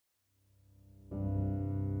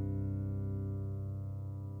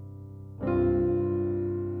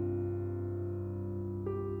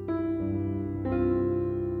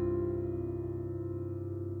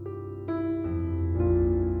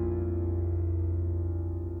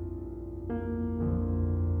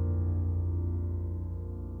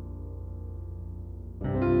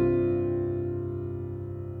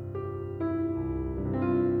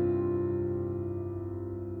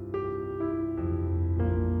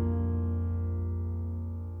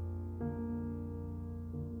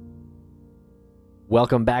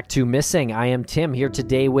Welcome back to Missing. I am Tim here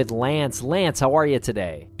today with Lance. Lance, how are you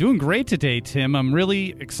today? Doing great today, Tim. I'm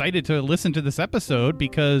really excited to listen to this episode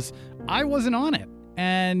because I wasn't on it.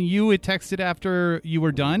 And you had texted after you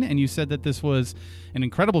were done, and you said that this was an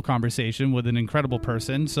incredible conversation with an incredible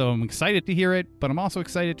person. So I'm excited to hear it, but I'm also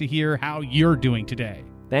excited to hear how you're doing today.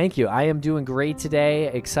 Thank you. I am doing great today.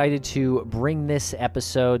 Excited to bring this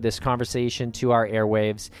episode, this conversation to our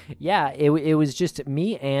airwaves. Yeah, it was just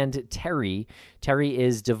me and Terry. Terry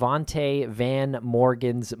is Devontae Van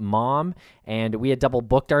Morgan's mom, and we had double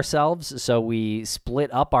booked ourselves, so we split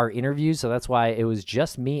up our interviews. So that's why it was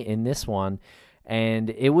just me in this one. And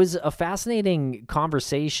it was a fascinating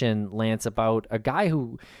conversation, Lance, about a guy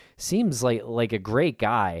who seems like a great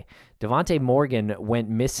guy. Devontae Morgan went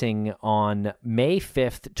missing on May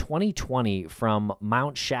 5th, 2020 from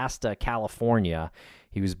Mount Shasta, California.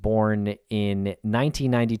 He was born in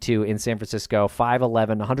 1992 in San Francisco,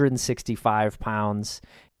 5'11", 165 pounds.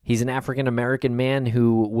 He's an African-American man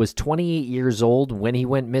who was 28 years old when he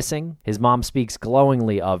went missing. His mom speaks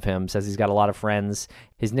glowingly of him, says he's got a lot of friends.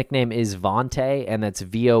 His nickname is Vontae, and that's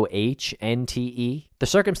Vohnte. The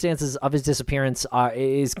circumstances of his disappearance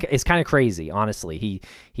is kind of crazy, honestly.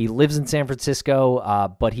 He lives in San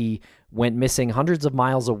Francisco, but he went missing hundreds of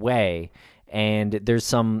miles away, and there's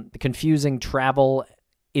some confusing travel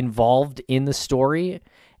involved in the story.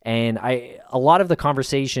 And a lot of the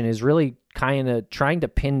conversation is really kind of trying to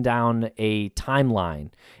pin down a timeline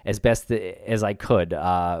as best as I could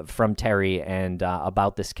from Terry and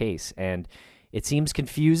about this case. And it seems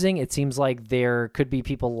confusing. It seems like there could be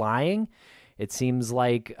people lying. It seems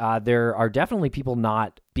like there are definitely people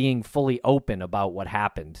not being fully open about what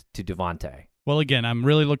happened to Devontae. Well, again, I'm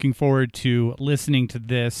really looking forward to listening to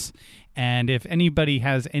this. And if anybody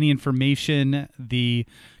has any information, the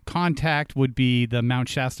contact would be the Mount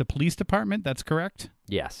Shasta Police Department. That's correct?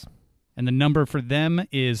 Yes. And the number for them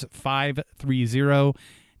is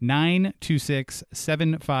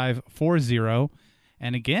 530-926-7540.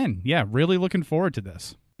 And again, yeah, really looking forward to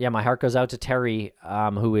this. Yeah, my heart goes out to Terry,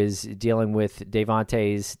 who is dealing with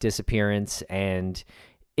Devontae's disappearance and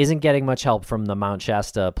isn't getting much help from the Mount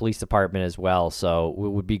Shasta Police Department as well. So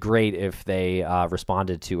it would be great if they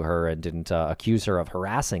responded to her and didn't accuse her of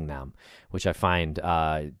harassing them, which I find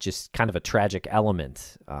just kind of a tragic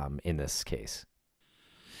element in this case.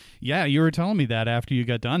 Yeah, you were telling me that after you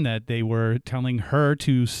got done, that they were telling her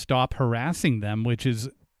to stop harassing them, which is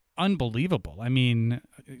unbelievable. I mean,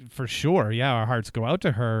 for sure, yeah, our hearts go out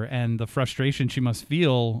to her and the frustration she must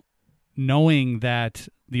feel knowing that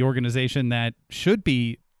the organization that should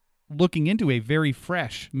be looking into a very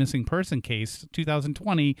fresh missing person case,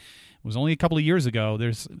 2020, was only a couple of years ago.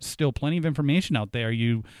 There's still plenty of information out there.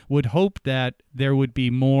 You would hope that there would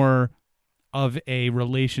be more of a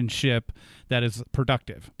relationship that is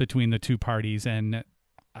productive between the two parties. And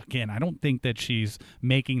again, I don't think that she's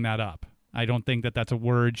making that up. I don't think that that's a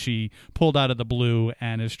word she pulled out of the blue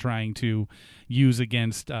and is trying to use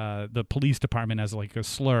against the police department as like a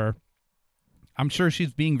slur. I'm sure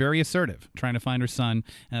she's being very assertive, trying to find her son,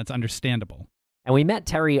 and that's understandable. And we met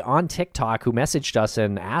Terry on TikTok, who messaged us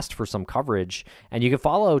and asked for some coverage. And you can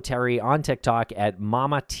follow Terry on TikTok at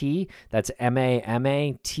Mama T. That's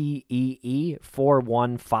MAMATEE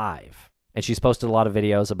 415. And she's posted a lot of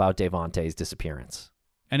videos about Devontae's disappearance.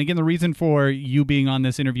 And again, the reason for you being on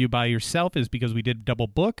this interview by yourself is because we did double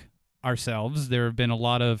book ourselves. There have been a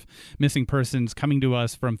lot of missing persons coming to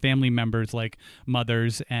us from family members like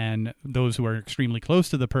mothers and those who are extremely close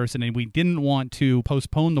to the person, and we didn't want to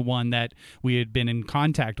postpone the one that we had been in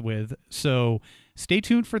contact with. So stay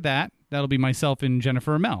tuned for that. That'll be myself and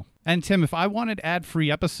Jennifer Amell. And Tim, if I wanted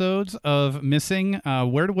ad-free episodes of Missing,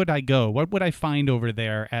 where would I go? What would I find over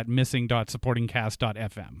there at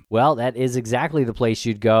missing.supportingcast.fm? Well, that is exactly the place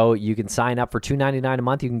you'd go. You can sign up for $2.99 a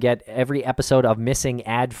month. You can get every episode of Missing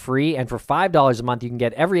ad-free. And for $5 a month, you can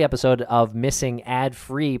get every episode of Missing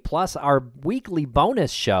ad-free, plus our weekly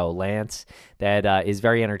bonus show, Lance, that is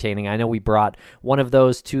very entertaining. I know we brought one of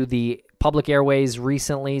those to the public airways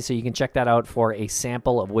recently, so you can check that out for a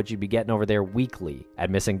sample of what you'd be getting over there weekly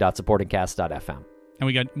at missing.supportingcast.fm. And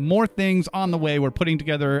we got more things on the way. We're putting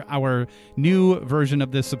together our new version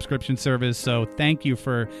of this subscription service, so thank you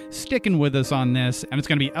for sticking with us on this, and it's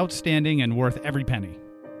going to be outstanding and worth every penny.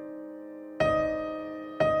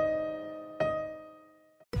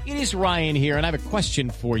 It is Ryan here, and I have a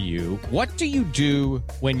question for you. What do you do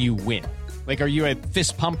when you win? Like, are you a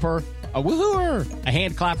fist pumper, a woohooer, a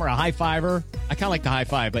hand clapper, a high fiver? I kind of like the high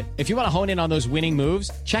five, but if you want to hone in on those winning moves,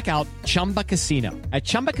 check out Chumba Casino. At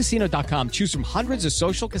ChumbaCasino.com, choose from hundreds of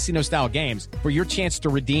social casino style games for your chance to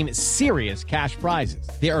redeem serious cash prizes.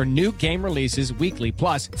 There are new game releases weekly,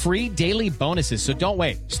 plus free daily bonuses. So don't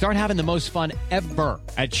wait. Start having the most fun ever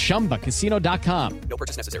at ChumbaCasino.com. No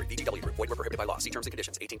purchase necessary. VGW Group. Void where prohibited by law. See terms and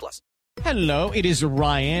conditions. 18+. Hello, it is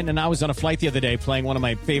Ryan, and I was on a flight the other day playing one of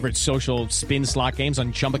my favorite social spin slot games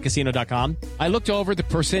on ChumbaCasino.com. I looked over at the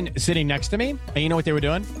person sitting next to me, and you know what they were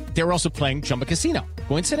doing? They were also playing Chumba Casino.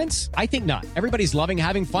 Coincidence? I think not. Everybody's loving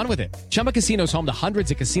having fun with it. Chumba Casino is home to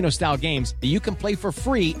hundreds of casino-style games that you can play for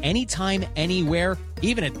free anytime, anywhere,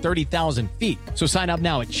 even at 30,000 feet. So sign up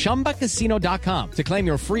now at ChumbaCasino.com to claim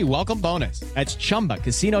your free welcome bonus. That's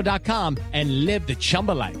ChumbaCasino.com and live the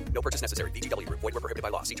Chumba life. No purchase necessary. VGW Group. Void where prohibited by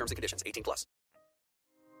law. See terms and conditions. 18+.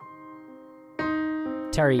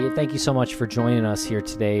 Terry, thank you so much for joining us here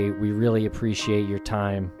today. We really appreciate your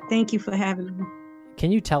time. Thank you for having me.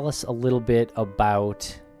 Can you tell us a little bit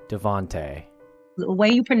about Devonte? The way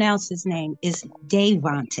you pronounce his name is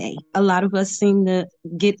Davante. A lot of us seem to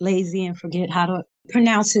get lazy and forget how to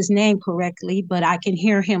pronounce his name correctly, but I can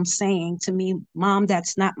hear him saying to me, Mom,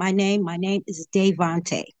 that's not my name. My name is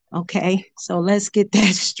Davante. Okay, so let's get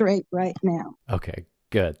that straight right now. Okay,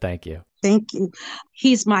 good. Thank you. Thank you.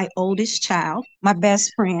 He's my oldest child, my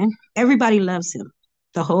best friend. Everybody loves him.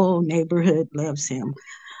 The whole neighborhood loves him.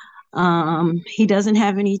 He doesn't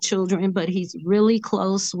have any children, but he's really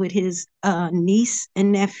close with his niece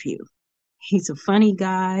and nephew. He's a funny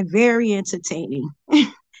guy, very entertaining.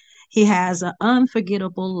 He has an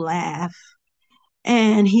unforgettable laugh,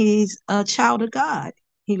 and he's a child of God.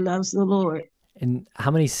 He loves the Lord. And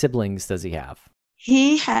how many siblings does he have?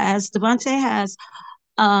 Davante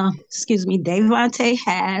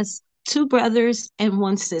has 2 brothers and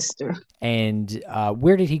 1 sister. And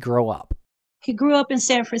where did he grow up? He grew up in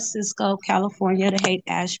San Francisco, California, to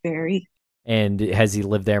Haight-Ashbury. And has he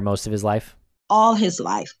lived there most of his life? All his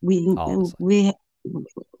life. We was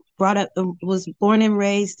born and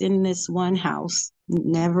raised in this one house.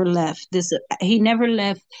 Never left. He never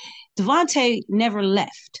left. Devonte never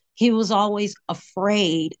left. He was always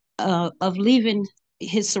afraid of leaving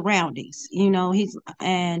his surroundings.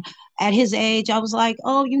 And at his age, I was like,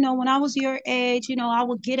 when I was your age, I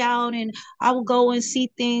would get out and I would go and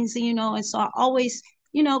see things, and so I always,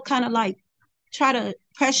 kind of like try to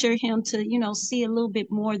pressure him to, see a little bit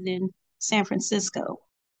more than San Francisco.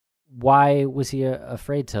 Why was he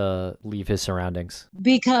afraid to leave his surroundings?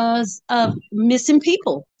 Because of missing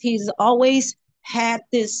people. He's always had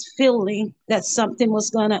this feeling that something was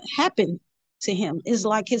going to happen to him. It's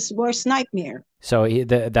like his worst nightmare. So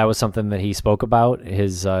that was something that he spoke about,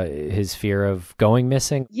 his fear of going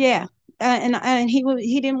missing? Yeah. And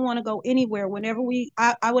he didn't want to go anywhere. Whenever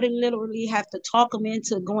I would literally have to talk him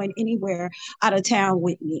into going anywhere out of town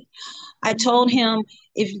with me. I told him,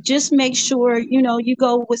 if you just make sure, you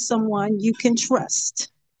go with someone you can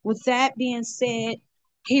trust. With that being said,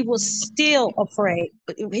 he was still afraid.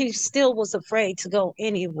 He still was afraid to go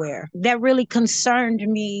anywhere. That really concerned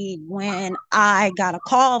me when I got a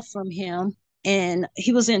call from him, and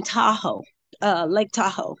he was in Tahoe. Lake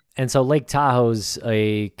Tahoe. And so Lake Tahoe's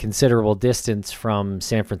a considerable distance from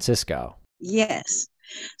San Francisco. Yes.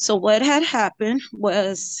 So what had happened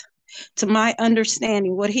was, to my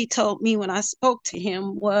understanding, what he told me when I spoke to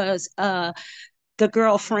him was the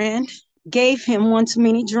girlfriend gave him one too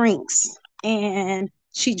many drinks, and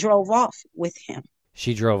she drove off with him.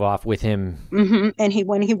 She drove off with him? Mm-hmm. And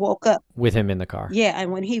when he woke up. With him in the car? Yeah,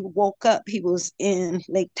 and when he woke up, he was in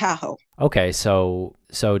Lake Tahoe. Okay, so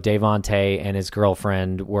Davante and his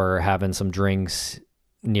girlfriend were having some drinks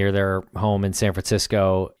near their home in San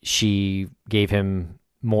Francisco. She gave him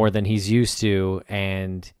more than he's used to,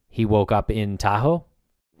 and he woke up in Tahoe?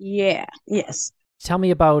 Yeah, yes. Tell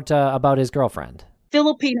me about his girlfriend.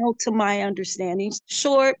 Filipino, to my understanding.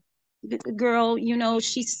 Short girl,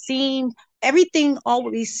 everything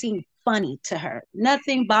always seemed funny to her.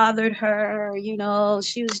 Nothing bothered her,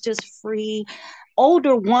 she was just free.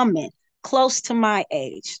 Older woman, close to my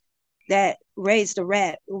age, that raised a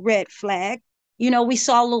red flag. We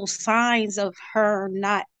saw little signs of her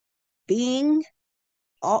not being,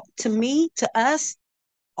 to us,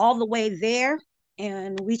 all the way there.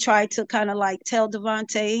 And we tried to kind of like tell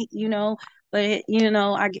Devonte, but,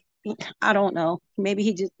 I don't know. Maybe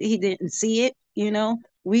he didn't see it,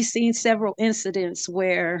 We've seen several incidents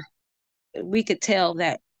where we could tell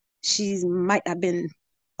that she might have been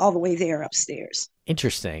all the way there upstairs.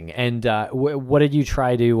 Interesting. And what did you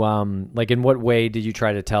try to, like, in what way did you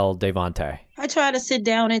try to tell Devontae? I tried to sit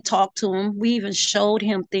down and talk to him. We even showed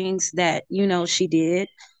him things that, she did.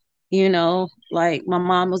 Like my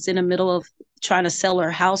mom was in the middle of trying to sell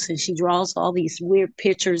her house and she draws all these weird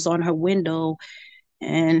pictures on her window.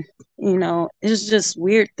 And, it's just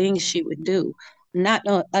weird things she would do. Not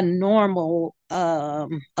a normal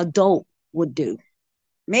adult would do.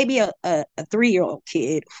 Maybe a 3-year-old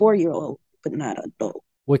kid, 4-year-old, but not an adult.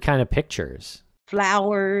 What kind of pictures?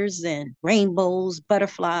 Flowers and rainbows,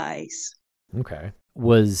 butterflies. Okay.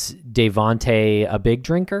 Was Devontae a big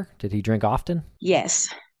drinker? Did he drink often? Yes.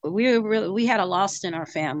 We had a loss in our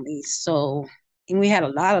family. So, and we had a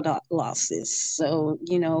lot of losses. So,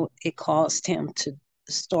 it caused him to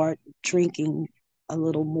start drinking a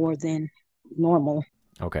little more than normal.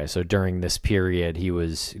 Okay. So during this period, he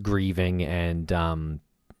was grieving and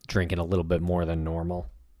drinking a little bit more than normal.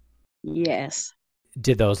 Yes.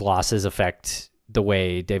 Did those losses affect the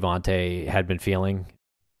way Devontae had been feeling?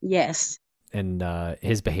 Yes. And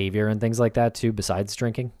his behavior and things like that too, besides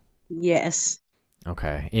drinking? Yes.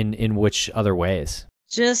 Okay. In which other ways?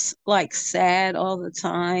 Just like sad all the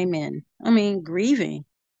time and grieving,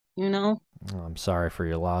 Oh, I'm sorry for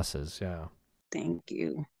your losses. Yeah. Thank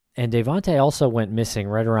you. And Devontae also went missing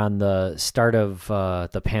right around the start of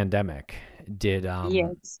the pandemic.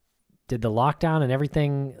 Yes. Did the lockdown and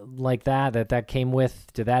everything like that came with,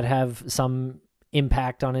 did that have some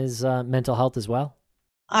impact on his mental health as well?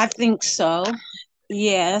 I think so.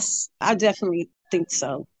 Yes, I definitely think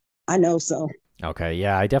so. I know so. Okay,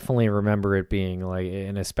 yeah, I definitely remember it being like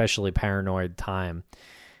an especially paranoid time,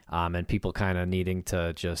 and people kind of needing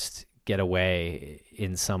to just get away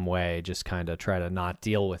in some way, just kind of try to not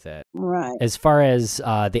deal with it. Right. As far as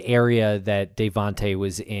the area that Devontae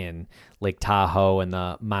was in, Lake Tahoe and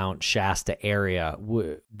the Mount Shasta area,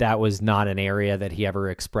 that was not an area that he ever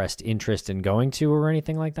expressed interest in going to or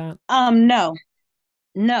anything like that?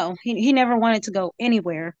 No, he never wanted to go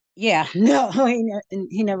anywhere. Yeah, no,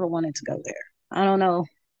 he never wanted to go there. I don't know.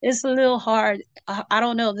 It's a little hard. I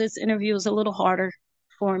don't know. This interview is a little harder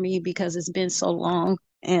for me because it's been so long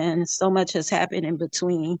and so much has happened in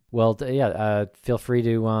between. Well, feel free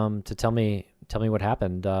to tell me what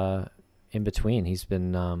happened in between. He's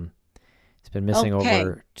been missing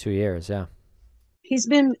over 2 years. Yeah. He's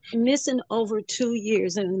been missing over 2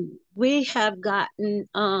 years, and we have gotten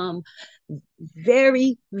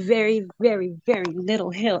very, very, very, very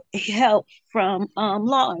little help from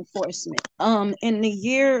law enforcement. In the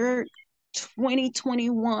year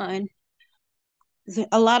 2021,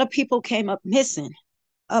 a lot of people came up missing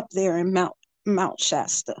up there in Mount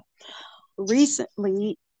Shasta.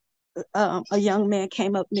 Recently, a young man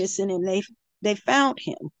came up missing, and they found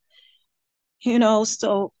him.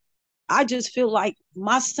 So I just feel like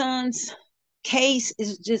my son's case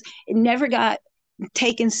it never got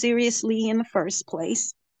taken seriously in the first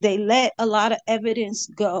place. They let a lot of evidence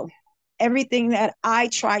go. Everything that I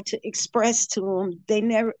tried to express to them, they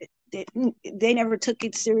never took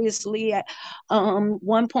it seriously. At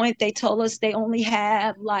one point, they told us they only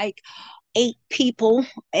have like 8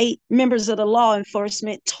 members of the law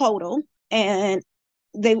enforcement total, and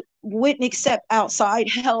they wouldn't accept outside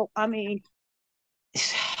help. I mean,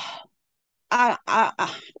 I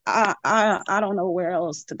don't know where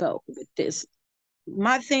else to go with this.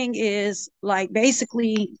 My thing is like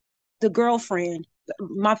basically the girlfriend.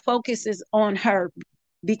 My focus is on her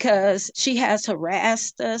because she has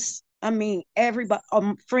harassed us. I mean, everybody,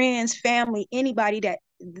 friends, family, anybody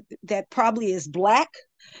that probably is Black,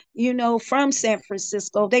 from San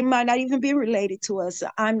Francisco. They might not even be related to us.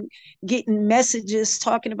 I'm getting messages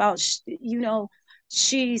talking about,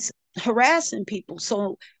 she's harassing people.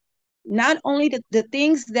 So not only the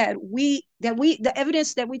things the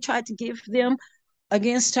evidence that we tried to give them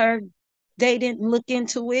against her, they didn't look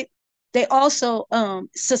into it. They also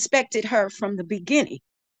suspected her from the beginning.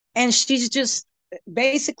 And she's just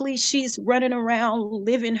basically she's running around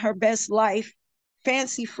living her best life,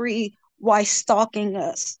 fancy free, while stalking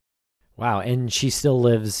us. Wow. And she still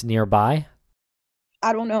lives nearby?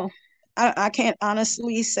 I don't know. I can't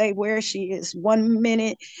honestly say where she is. 1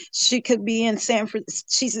 minute she could be in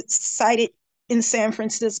she's sighted in San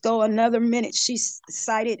Francisco. Another minute she's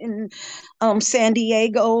sighted in San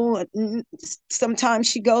Diego. Sometimes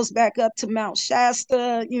she goes back up to Mount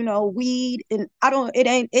Shasta, weed, and it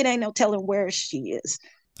ain't no telling where she is.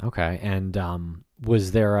 Okay. And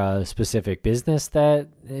was there a specific business that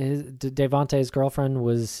Devontae's girlfriend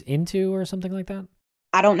was into or something like that?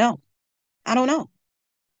 I don't know.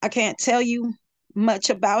 I can't tell you much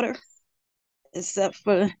about her except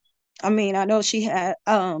for I mean, I know she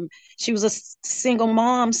was a single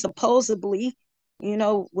mom supposedly,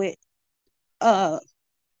 with uh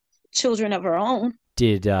children of her own.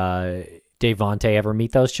 Did Devontae ever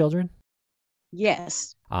meet those children?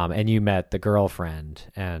 Yes. And you met the girlfriend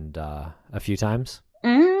and a few times?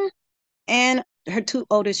 Hmm. And her two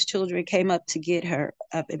oldest children came up to get her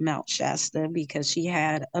up in Mount Shasta because she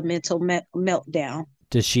had a mental meltdown.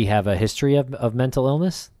 Does she have a history of mental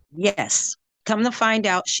illness? Yes. Come to find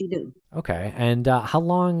out, she do. Okay. And how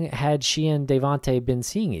long had she and Devontae been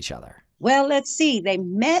seeing each other? Well, let's see. They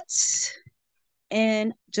met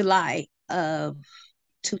in July of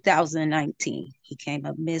 2019. He came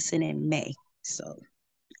up missing in May. So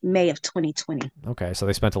May of 2020. Okay. So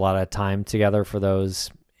they spent a lot of time together for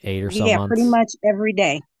those 8 or so months? Yeah, pretty much every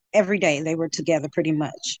day. Every day they were together pretty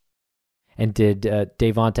much. And did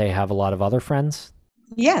Devontae have a lot of other friends?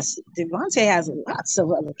 Yes, Devontae has lots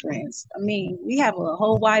of other friends. I mean, we have a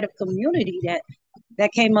whole wide of community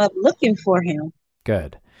that came up looking for him.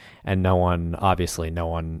 Good. And none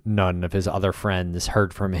of his other friends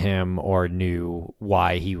heard from him or knew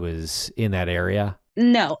why he was in that area?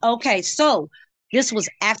 No. Okay, so this was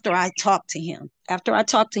after I talked to him.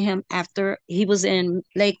 After he was in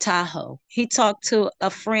Lake Tahoe, he talked to a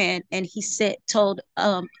friend and he told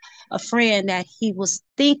a friend that he was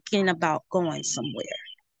thinking about going somewhere.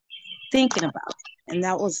 And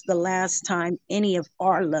that was the last time any of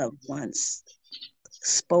our loved ones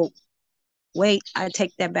spoke. Wait, I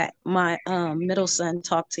take that back. My middle son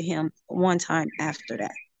talked to him one time after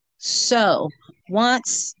that. So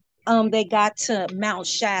once they got to Mount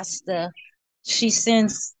Shasta, she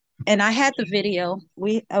sends, and I had the video.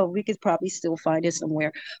 We could probably still find it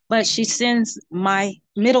somewhere, but she sends my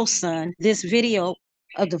middle son this video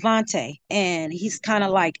of Devontae, and he's kind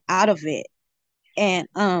of like out of it, and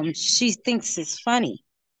she thinks it's funny,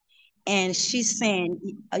 and she's saying,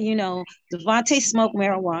 Devontae smoked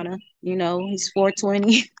marijuana. He's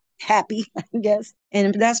 420, happy, I guess,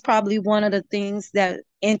 and that's probably one of the things that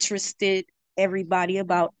interested everybody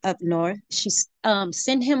about up north. She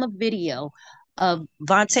sent him a video of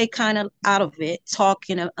Vontae kind of out of it,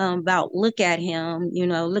 talking about, look at him,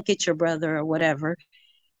 look at your brother or whatever.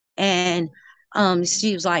 And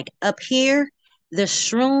she was like, up here, the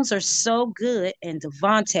shrooms are so good, and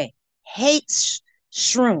Devontae hates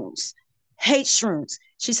shrooms.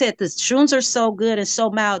 She said the shrooms are so good and so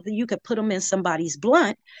mild that you could put them in somebody's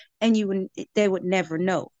blunt and they would never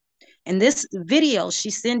know. And this video, she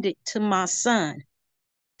sent it to my son.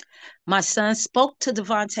 My son spoke to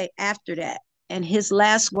Devontae after that, and his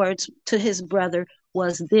last words to his brother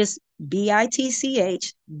was this: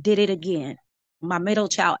 BITCH did it again. My middle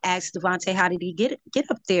child asked Devontae, how did he get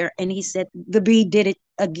up there? And he said, the B did it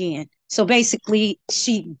again. So basically,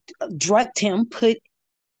 she drugged him, put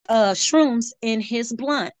shrooms in his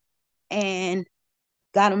blunt, and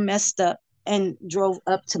got him messed up and drove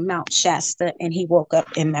up to Mount Shasta, and he woke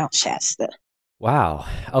up in Mount Shasta. Wow.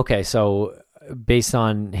 Okay, so based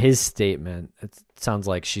on his statement, it sounds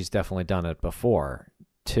like she's definitely done it before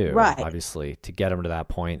too, right? Obviously, to get him to that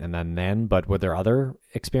point, and then. But were there other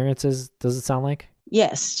experiences? Does it sound like?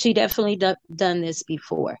 Yes, she definitely done this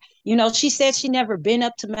before. She said she never been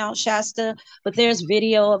up to Mount Shasta, but there's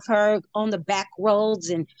video of her on the back roads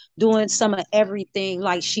and doing some of everything.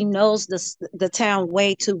 Like, she knows the town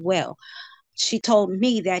way too well. She told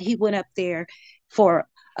me that he went up there for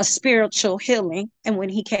a spiritual healing, and when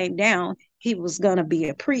he came down, he was going to be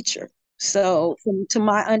a preacher. So to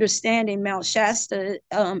my understanding, Mount Shasta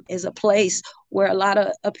is a place where a lot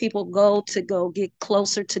of people go get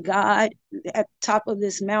closer to God at the top of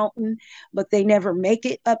this mountain, but they never make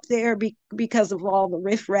it up there because of all the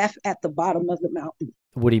riffraff at the bottom of the mountain.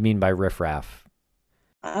 What do you mean by riffraff?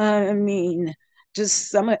 I mean,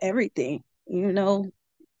 just some of everything,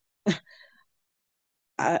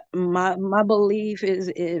 my belief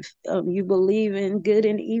is, if you believe in good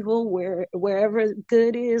and evil, wherever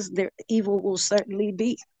good is, there evil will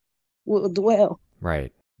certainly will dwell.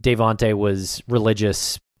 Right. Devontae was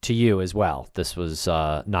religious to you as well. This was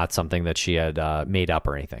not something that she had made up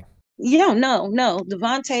or anything. Yeah, no.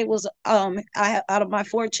 Devontae was out of my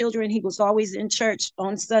 4 children, he was always in church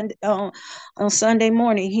on Sunday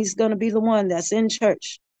morning. He's going to be the one that's in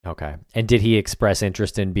church. Okay. And did he express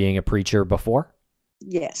interest in being a preacher before?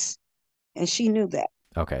 Yes, and she knew that.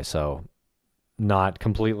 Okay, so not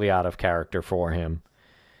completely out of character for him.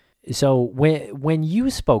 So when you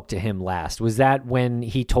spoke to him last, was that when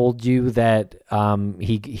he told you that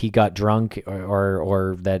he got drunk,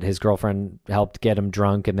 or that his girlfriend helped get him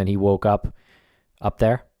drunk and then he woke up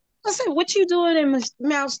there? I said, what you doing in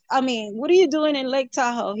what are you doing in Lake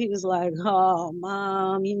Tahoe? He was like, oh,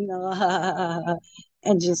 Mom,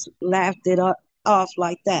 and just laughed it off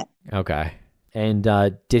like that. Okay. And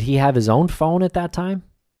did he have his own phone at that time?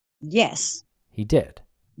 Yes. He did.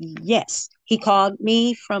 Yes. He called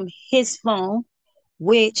me from his phone,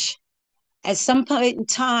 which at some point in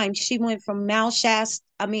time, she went from Lake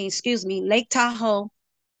Tahoe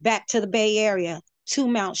back to the Bay Area to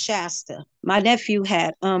Mount Shasta. My nephew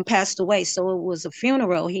had passed away, so it was a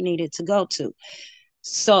funeral he needed to go to.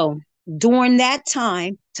 So during that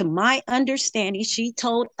time, to my understanding, she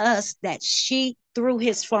told us that she threw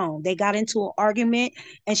his phone. They got into an argument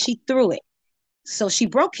and she threw it. So she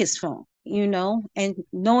broke his phone, and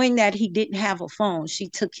knowing that he didn't have a phone, she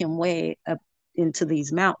took him way up into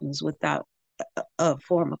these mountains without a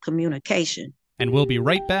form of communication. And we'll be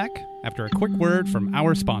right back after a quick word from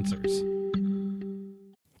our sponsors.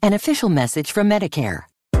 An official message from Medicare.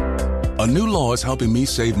 A new law is helping me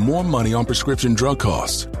save more money on prescription drug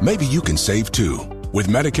costs. Maybe you can save too. With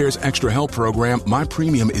Medicare's Extra Help program, my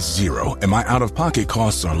premium is zero and my out-of-pocket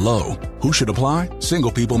costs are low. Who should apply?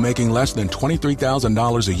 Single people making less than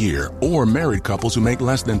 $23,000 a year or married couples who make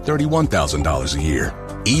less than $31,000 a year.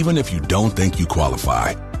 Even if you don't think you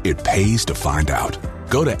qualify, it pays to find out.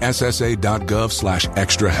 Go to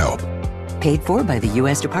ssa.gov/extrahelp. Paid for by the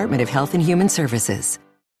U.S. Department of Health and Human Services.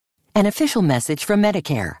 An official message from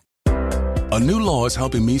Medicare. A new law is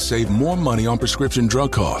helping me save more money on prescription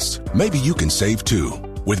drug costs. Maybe you can save too.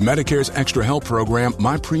 With Medicare's Extra Help program,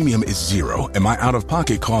 my premium is zero and my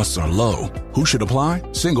out-of-pocket costs are low. Who should apply?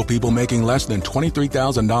 Single people making less than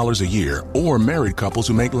 $23,000 a year or married couples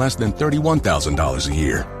who make less than $31,000 a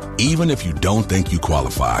year. Even if you don't think you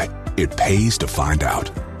qualify, it pays to find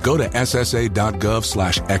out. Go to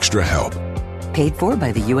ssa.gov/extrahelp. Paid for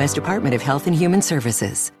by the U.S. Department of Health and Human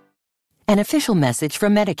Services. An official message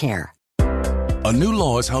from Medicare. A new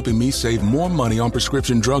law is helping me save more money on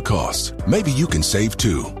prescription drug costs. Maybe you can save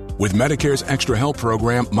too. With Medicare's Extra Help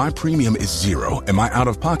program, my premium is zero and my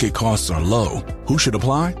out-of-pocket costs are low. Who should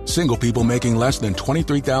apply? Single people making less than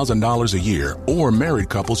 $23,000 a year or married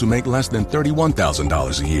couples who make less than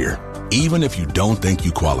 $31,000 a year. Even if you don't think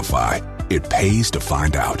you qualify, it pays to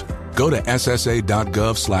find out. Go to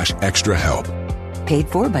ssa.gov/extrahelp. Paid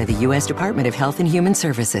for by the U.S. Department of Health and Human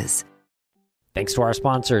Services. Thanks to our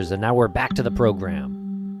sponsors, and now we're back to the program.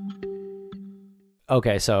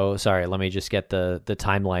 Okay, so sorry, let me just get the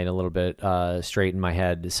timeline a little bit straight in my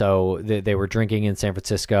head. So they were drinking in San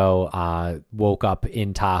Francisco, woke up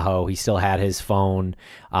in Tahoe. He still had his phone.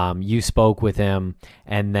 You spoke with him,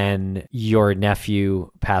 and then your nephew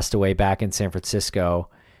passed away back in San Francisco.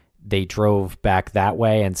 They drove back that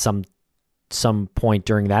way, and some point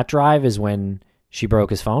during that drive is when she broke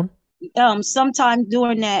his phone? Sometime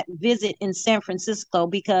during that visit in San Francisco,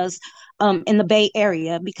 because in the Bay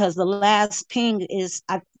Area, because the last ping is,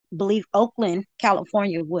 I believe, Oakland,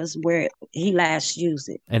 California was where he last used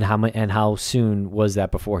it. And how soon was that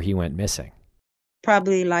before he went missing?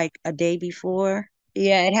 Probably like a day before.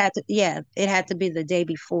 Yeah, it had to be the day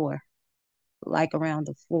before, like around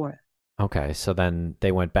the 4th. Okay, so then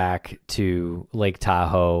they went back to Lake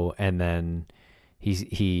Tahoe, and then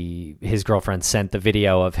his girlfriend sent the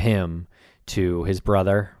video of him to his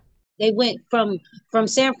brother. They went from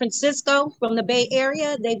San Francisco, from the Bay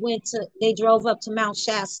Area. They drove up to Mount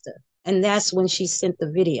Shasta, and that's when she sent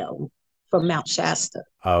the video from Mount Shasta.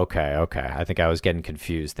 Okay. I think I was getting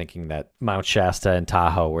confused, thinking that Mount Shasta and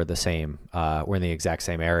Tahoe were the same, were in the exact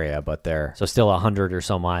same area, but they're so still 100 or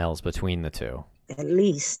so miles between the two. At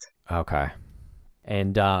least. Okay.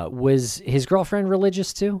 And was his girlfriend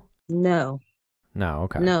religious too? No. No,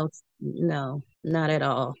 okay. No, not at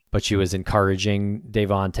all. But she was encouraging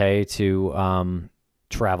Devontae to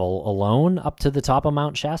travel alone up to the top of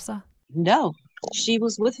Mount Shasta? No, she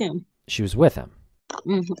was with him. She was with him?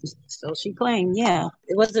 Mm-hmm. So she claimed, yeah.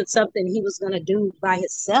 It wasn't something he was going to do by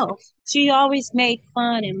himself. She always made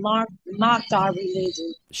fun and mocked our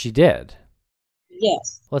religion. She did?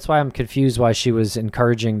 Yes. Well, that's why I'm confused why she was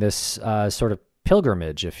encouraging this sort of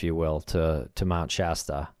pilgrimage, if you will, to Mount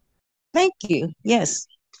Shasta. Thank you. Yes.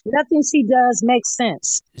 Nothing she does makes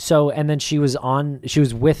sense. So, and then she was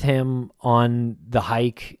with him on the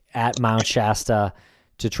hike at Mount Shasta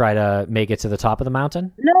to try to make it to the top of the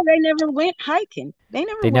mountain? No, they never went hiking. They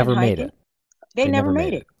never made it. They never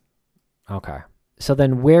made it. Okay. So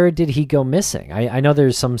then where did he go missing? I know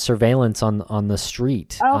there's some surveillance on the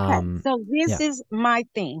street. Okay. So this is my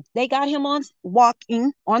thing. They got him on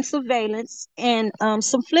walking on surveillance and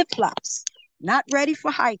some flip-flops, not ready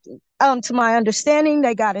for hiking. To my understanding,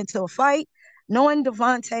 they got into a fight. Knowing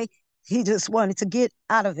Devontae, he just wanted to get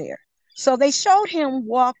out of there. So they showed him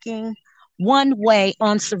walking one way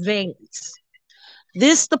on surveillance.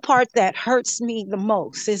 This the part that hurts me the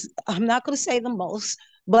most. Is I'm not going to say the most,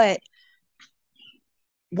 but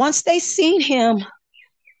once they seen him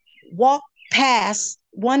walk past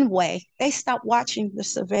one way, they stopped watching the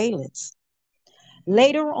surveillance.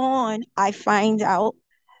 Later on, I find out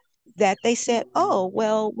that they said, oh,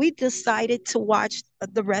 well, we decided to watch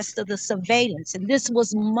the rest of the surveillance. And this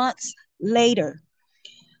was months later.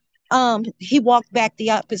 He walked back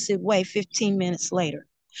the opposite way 15 minutes later.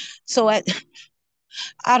 So I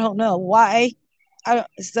don't know why.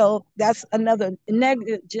 So that's another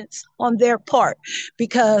negligence on their part,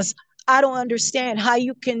 because I don't understand how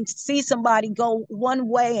you can see somebody go one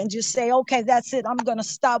way and just say, okay, that's it, I'm going to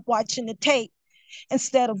stop watching the tape,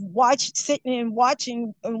 instead of sitting and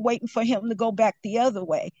watching and waiting for him to go back the other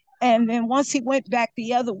way. And then once he went back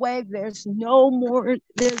the other way, there's no more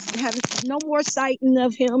sighting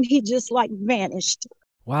of him. He just like vanished.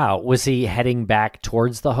 Wow. Was he heading back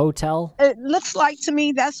towards the hotel? It looks like to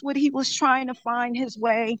me that's what he was trying to find his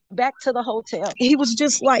way back to the hotel. He was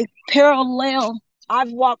just like parallel.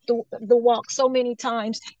 I've walked the walk so many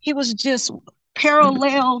times. He was just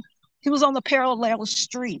parallel. He was on the parallel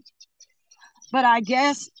street. But I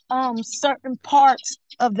guess certain parts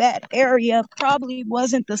of that area probably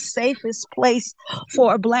wasn't the safest place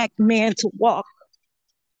for a Black man to walk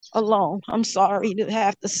alone. I'm sorry to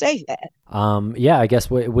have to say that. Yeah, I guess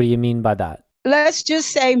what do you mean by that? Let's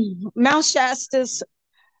just say Mount Shasta's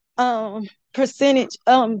percentage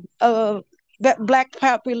of that Black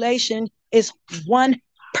population is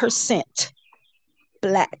 1%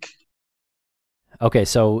 Black. Okay,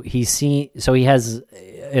 so he has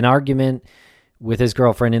an argument with his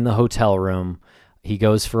girlfriend in the hotel room. He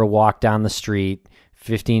goes for a walk down the street.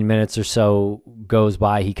 15 minutes or so goes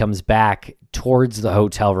by. He comes back towards the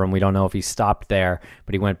hotel room. We don't know if he stopped there,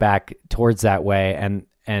 but he went back towards that way,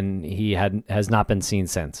 and he has not been seen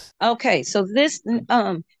since. Okay, so this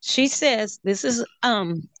she says this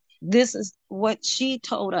is what she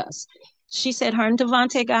told us. She said her and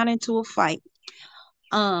Devontae got into a fight.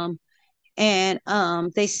 And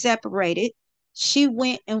they separated. She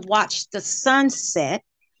went and watched the sunset,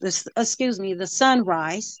 the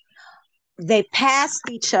sunrise. They passed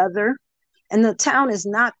each other, and the town is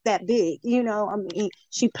not that big,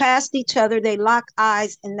 she passed each other, they locked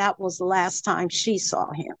eyes, and that was the last time she saw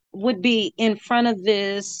him. Would be in front of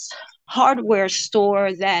this hardware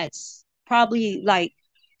store that's probably like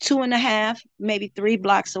 2.5, maybe 3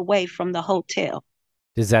 blocks away from the hotel.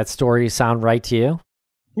 Does that story sound right to you?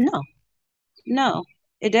 No,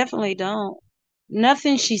 it definitely don't.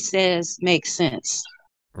 Nothing she says makes sense.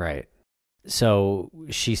 Right. So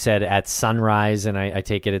she said at sunrise, and I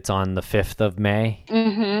take it it's on the 5th of May.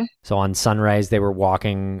 Mm-hmm. So on sunrise, they were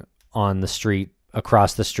walking on the street,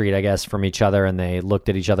 across the street, I guess, from each other, and they looked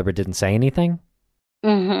at each other but didn't say anything.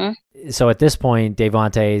 Mm-hmm. So at this point,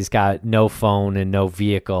 Devontae's got no phone and no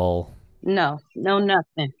vehicle. No,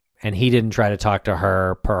 nothing. And he didn't try to talk to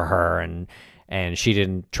her per her, and she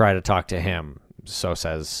didn't try to talk to him. So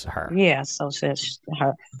says her. Yeah, so says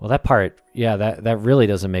her. Well, that part, yeah, that really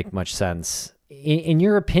doesn't make much sense. In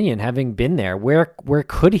your opinion, having been there, where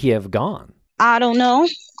could he have gone? I don't know.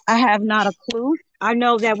 I have not a clue. I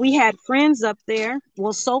know that we had friends up there,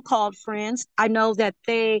 well, so-called friends. I know that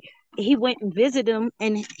he went and visited them,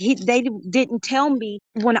 and they didn't tell me.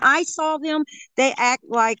 When I saw them, they act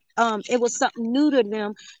like it was something new to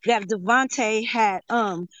them that Devontae had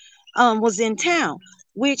was in town,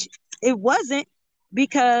 which it wasn't,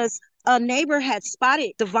 because a neighbor had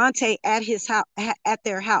spotted Devontae at his house, at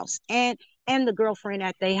their house, and the girlfriend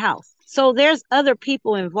at their house. So there's other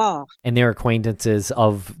people involved. And they're acquaintances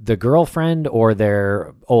of the girlfriend, or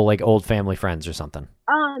they're old family friends or something?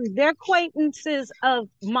 They're acquaintances of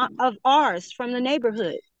ours from the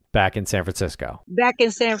neighborhood. Back in San Francisco. Back in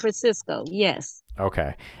San Francisco, yes.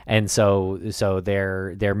 Okay. And so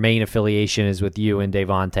their main affiliation is with you and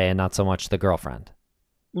Devontae, and not so much the girlfriend.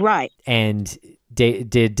 Right. And did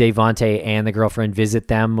Devontae and the girlfriend visit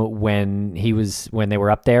them when they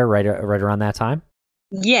were up there right around that time?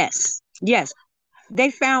 Yes. They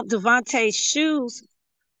found Devontae's shoes.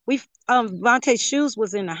 Devontae's shoes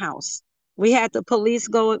was in the house. We had to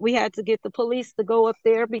get the police to go up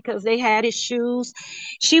there because they had his shoes.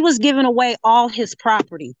 She was giving away all his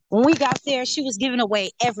property. When we got there, she was giving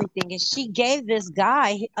away everything, and she gave this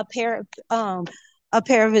guy a pair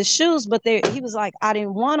of his shoes, but he was like, I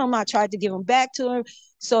didn't want them. I tried to give them back to him.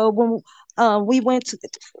 So when we went to,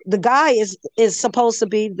 the guy is supposed to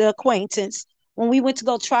be the acquaintance. When we went to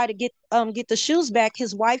go try to get the shoes back,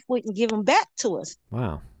 his wife wouldn't give them back to us.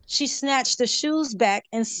 Wow. She snatched the shoes back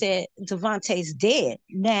and said, Devontae's dead.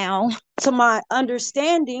 Now, to my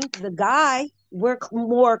understanding, the guy, we're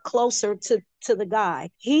more closer to the guy.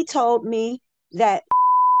 He told me that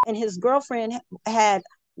and his girlfriend had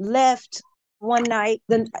left one night,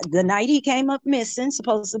 the night he came up missing,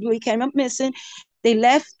 supposedly came up missing. They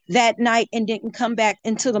left that night and didn't come back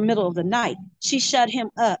until the middle of the night. She shut him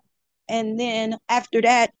up. And then after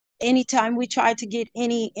that, anytime we tried to get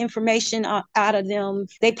any information out of them,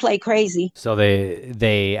 they play crazy. So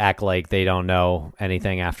they act like they don't know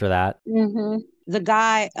anything after that? Mm-hmm. The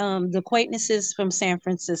guy, the acquaintance is from San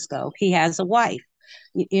Francisco. He has a wife.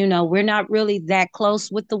 You know, we're not really that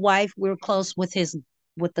close with the wife. We're close with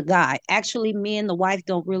the guy. Actually, me and the wife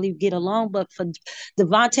don't really get along, but for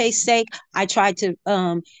Devontae's sake, I tried to,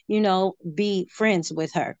 be friends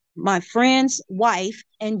with her. My friend's wife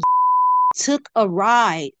and took a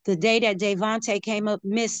ride the day that Devontae came up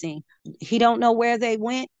missing. He don't know where they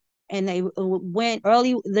went, and they went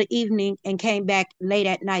early the evening and came back late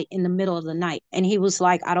at night in the middle of the night. And he was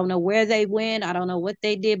like, I don't know where they went. I don't know what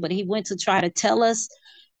they did, but he went to try to tell us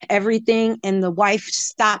everything. And the wife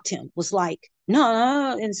stopped him, was like,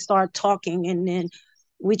 no, and start talking. And then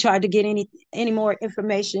we tried to get any more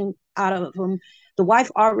information out of him. The wife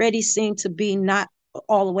already seemed to be not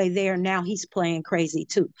all the way there. Now he's playing crazy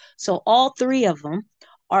too. So all three of them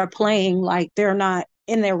are playing like they're not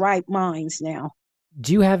in their right minds now.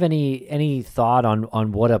 Do you have any thought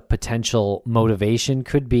on what a potential motivation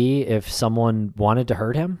could be if someone wanted to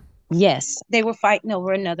hurt him? Yes, they were fighting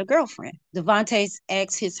over another girlfriend. Devontae's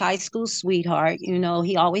ex, his high school sweetheart,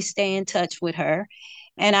 he always stay in touch with her.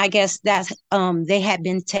 And I guess that's they had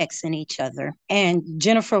been texting each other. And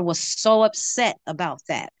Jennifer was so upset about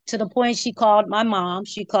that, to the point she called my mom.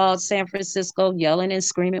 She called San Francisco, yelling and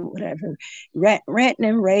screaming, whatever, ranting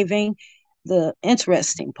and raving. The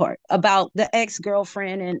interesting part about the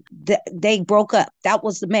ex-girlfriend, and they broke up. That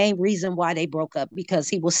was the main reason why they broke up, because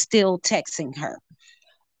he was still texting her.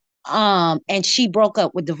 And she broke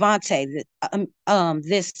up with Devontae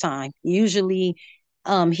this time. Usually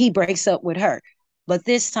he breaks up with her. But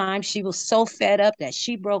this time she was so fed up that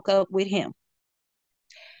she broke up with him.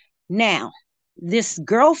 Now, this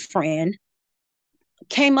girlfriend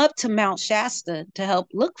came up to Mount Shasta to help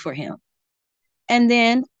look for him. And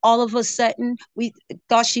then all of a sudden, we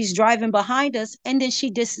thought she's driving behind us, and then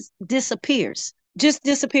she disappears. Just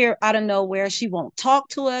disappear out of nowhere. She won't talk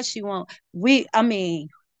to us. She won't.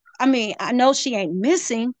 I know she ain't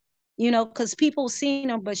missing, because people seen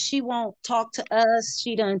her, but she won't talk to us.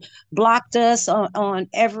 She done blocked us on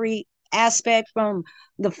every aspect, from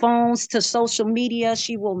the phones to social media.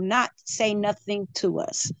 She will not say nothing to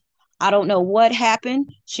us. I don't know what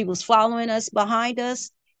happened. She was following us behind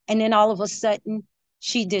us. And then all of a sudden,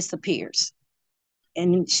 she disappears,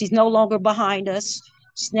 and she's no longer behind us.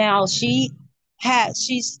 Now she's have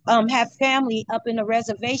family up in the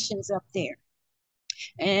reservations up there,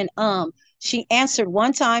 and she answered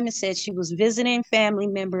one time and said she was visiting family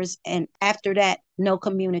members, and after that, no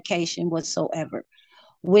communication whatsoever,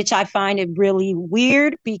 which I find it really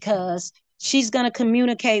weird, because she's gonna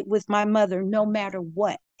communicate with my mother no matter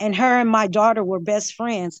what. And her and my daughter were best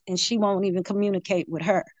friends, and she won't even communicate with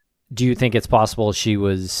her. Do you think it's possible she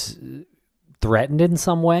was threatened in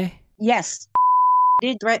some way? Yes,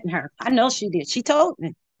 did threaten her. I know she did. She told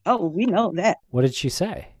me. Oh, we know that. What did she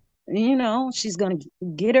say? She's going to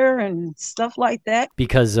get her and stuff like that.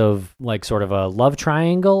 Because of like sort of a love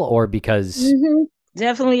triangle, or because... Mm-hmm.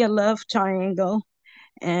 Definitely a love triangle.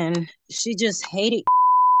 And she just hated.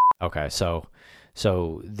 Okay, so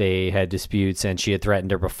they had disputes, and she had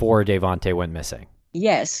threatened her before Devontae went missing.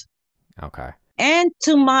 Yes. Okay. And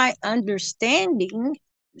to my understanding,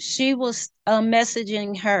 she was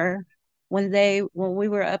messaging her when we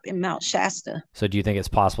were up in Mount Shasta. So do you think it's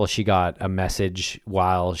possible she got a message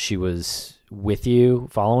while she was with you,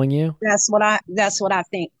 following you? That's what I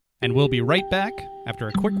think. And we'll be right back after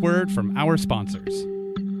a quick word from our sponsors.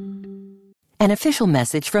 An official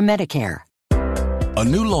message from Medicare. A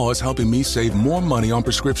new law is helping me save more money on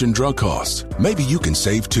prescription drug costs. Maybe you can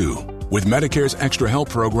save too. With Medicare's Extra Help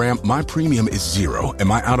program, my premium is $0 and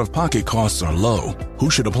my out-of-pocket costs are low. Who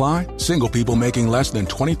should apply? Single people making less than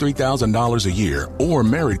 $23,000 a year, or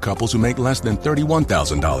married couples who make less than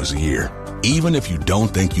 $31,000 a year. Even if you don't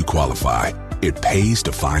think you qualify, it pays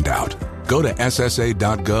to find out. Go to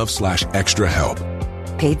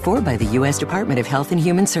ssa.gov/extrahelp. Paid for by the U.S. Department of Health and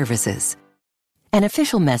Human Services. An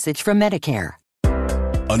official message from Medicare.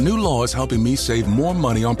 A new law is helping me save more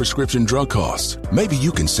money on prescription drug costs. Maybe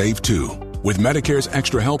you can save too. With Medicare's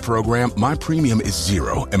Extra Help program, my premium is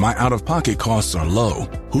zero and my out-of-pocket costs are low.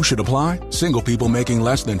 Who should apply? Single people making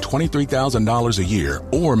less than $23,000 a year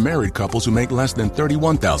or married couples who make less than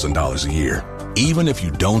 $31,000 a year. Even if you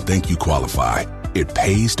don't think you qualify, it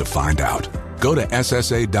pays to find out. Go to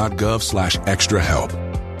ssa.gov/extra help.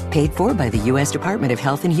 Paid for by the U.S. Department of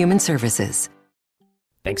Health and Human Services.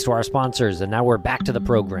 Thanks to our sponsors, and now we're back to the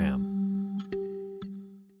program.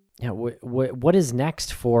 Yeah, what is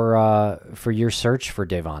next for your search for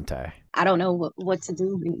Devontae? I don't know what to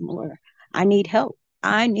do anymore. I need help.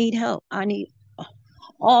 I need help. I need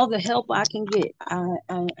all the help I can get.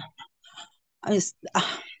 I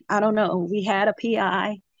don't know. We had a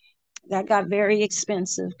PI that got very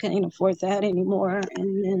expensive. Can't afford that anymore.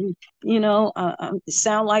 And then, it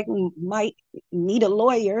sound like we might need a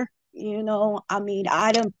lawyer. I mean,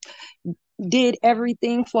 I did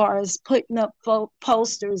everything far as putting up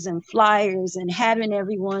posters and flyers and having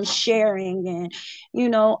everyone sharing. And,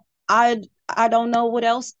 I don't know what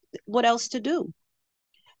else to do.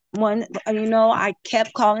 I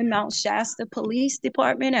kept calling Mount Shasta Police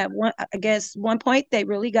Department. One point they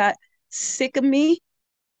really got sick of me,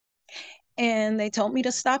 and they told me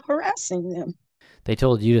to stop harassing them. They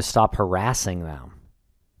told you to stop harassing them?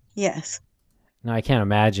 Yes. No, I can't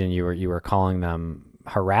imagine you were calling them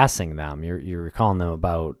harassing them. You were calling them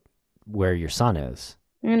about where your son is.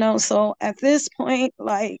 So at this point,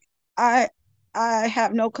 like I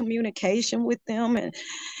have no communication with them,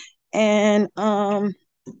 and I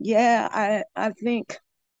think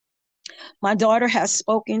my daughter has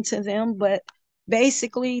spoken to them, but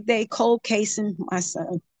basically they cold casing my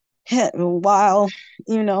son while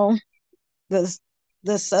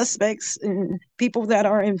the suspects and people that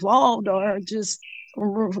are involved are just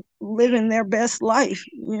living their best life.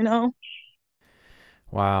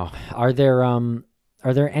 Wow. Are there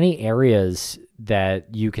any areas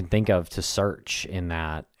that you can think of to search in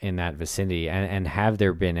that vicinity, and have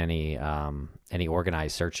there been any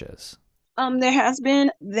organized searches? There has been.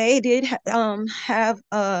 They did have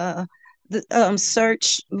the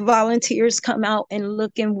search volunteers come out and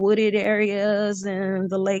look in wooded areas and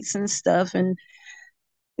the lakes and stuff, and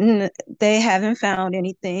they haven't found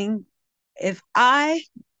anything. I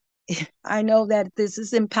know that this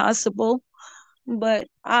is impossible, but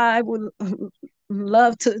I would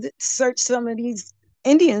love to search some of these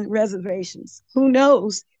Indian reservations. Who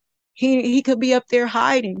knows? He could be up there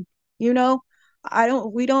hiding. We don't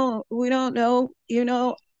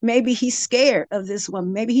know. Maybe he's scared of this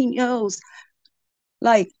one. Maybe he knows.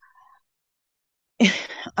 Like,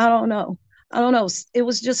 I don't know. It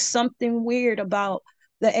was just something weird about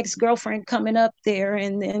the ex-girlfriend coming up there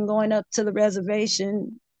and then going up to the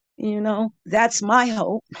reservation. That's my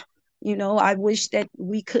hope. I wish that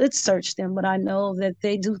we could search them, but I know that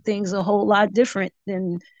they do things a whole lot different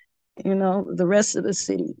than, the rest of the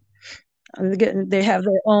city. They have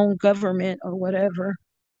their own government or whatever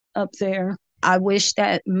up there. I wish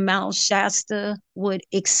that Mount Shasta would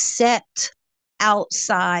accept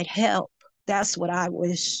outside help. That's what I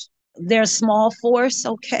wish. They're a small force.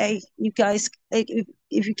 Okay, you guys,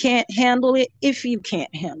 if you can't handle it,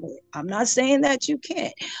 I'm not saying that you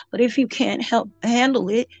can't, but if you can't handle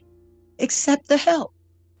it, accept the help.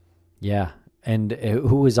 Yeah. And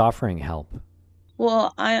who is offering help?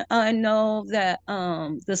 Well, I know that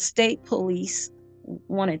the state police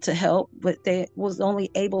wanted to help, but they was only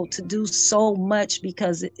able to do so much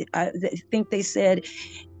because I think they said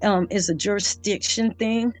it's a jurisdiction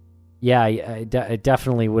thing. Yeah, I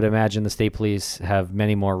definitely would imagine the state police have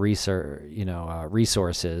many more resources.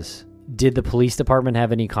 Did the police department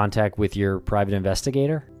have any contact with your private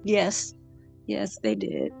investigator? Yes, they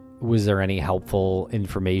did. Was there any helpful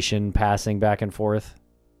information passing back and forth?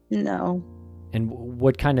 No. And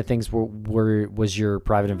what kind of things was your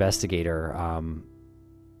private investigator?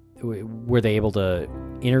 Were they able to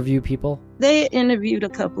interview people? They interviewed a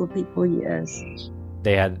couple of people, yes.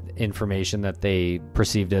 They had information that they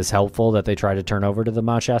perceived as helpful that they tried to turn over to the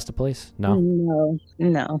Mount Shasta police? No?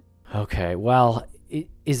 No. Okay, well,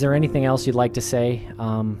 is there anything else you'd like to say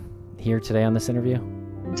here today on this interview?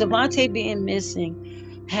 Devontae being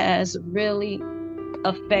missing has really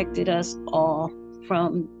affected us all,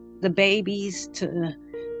 from the babies to,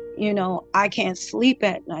 I can't sleep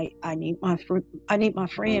at night. I need my friend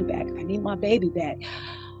back. I need my baby back.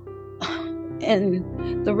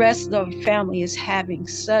 And the rest of the family is having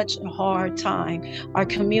such a hard time. Our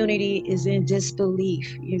community is in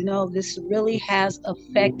disbelief. This really has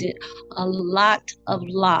affected a lot of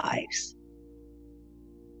lives.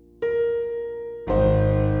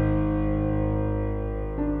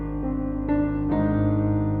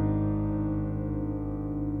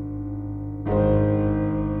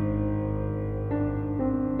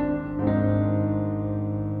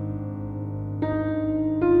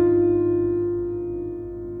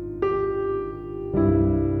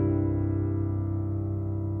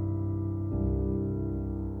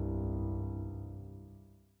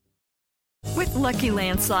 Lucky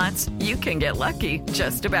Land Slots, you can get lucky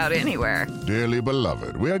just about anywhere. Dearly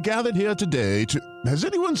beloved, we are gathered here today to... Has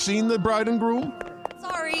anyone seen the bride and groom?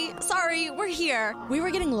 Sorry, we're here. We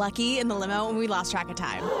were getting lucky in the limo and we lost track of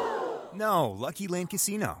time. No, Lucky Land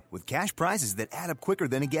Casino, with cash prizes that add up quicker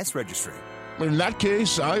than a guest registry. In that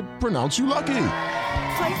case, I pronounce you lucky.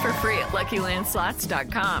 Play for free at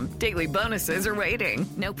LuckyLandSlots.com. Daily bonuses are waiting.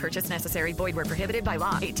 No purchase necessary. Void where prohibited by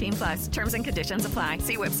law. 18+. Terms and conditions apply.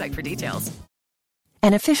 See website for details.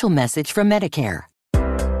 An official message from Medicare.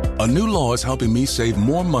 A new law is helping me save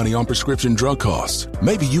more money on prescription drug costs.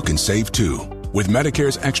 Maybe you can save too. With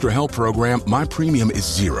Medicare's Extra Help program, my premium is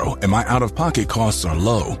zero and my out-of-pocket costs are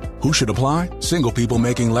low. Who should apply? Single people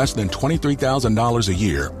making less than $23,000 a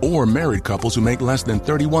year or married couples who make less than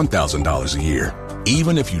 $31,000 a year.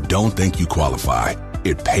 Even if you don't think you qualify,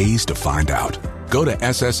 it pays to find out. Go to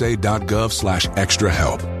ssa.gov/extra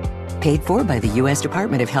help. Paid for by the U.S.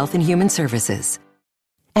 Department of Health and Human Services.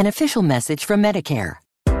 An official message from Medicare.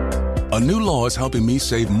 A new law is helping me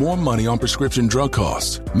save more money on prescription drug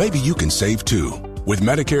costs. Maybe you can save too. With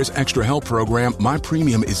Medicare's Extra Help program, my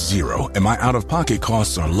premium is zero and my out-of-pocket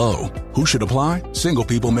costs are low. Who should apply? Single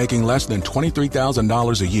people making less than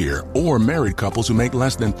 $23,000 a year or married couples who make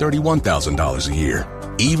less than $31,000 a year.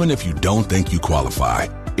 Even if you don't think you qualify,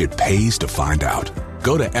 it pays to find out.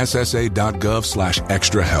 Go to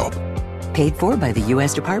ssa.gov/extra help. Paid for by the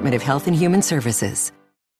U.S. Department of Health and Human Services.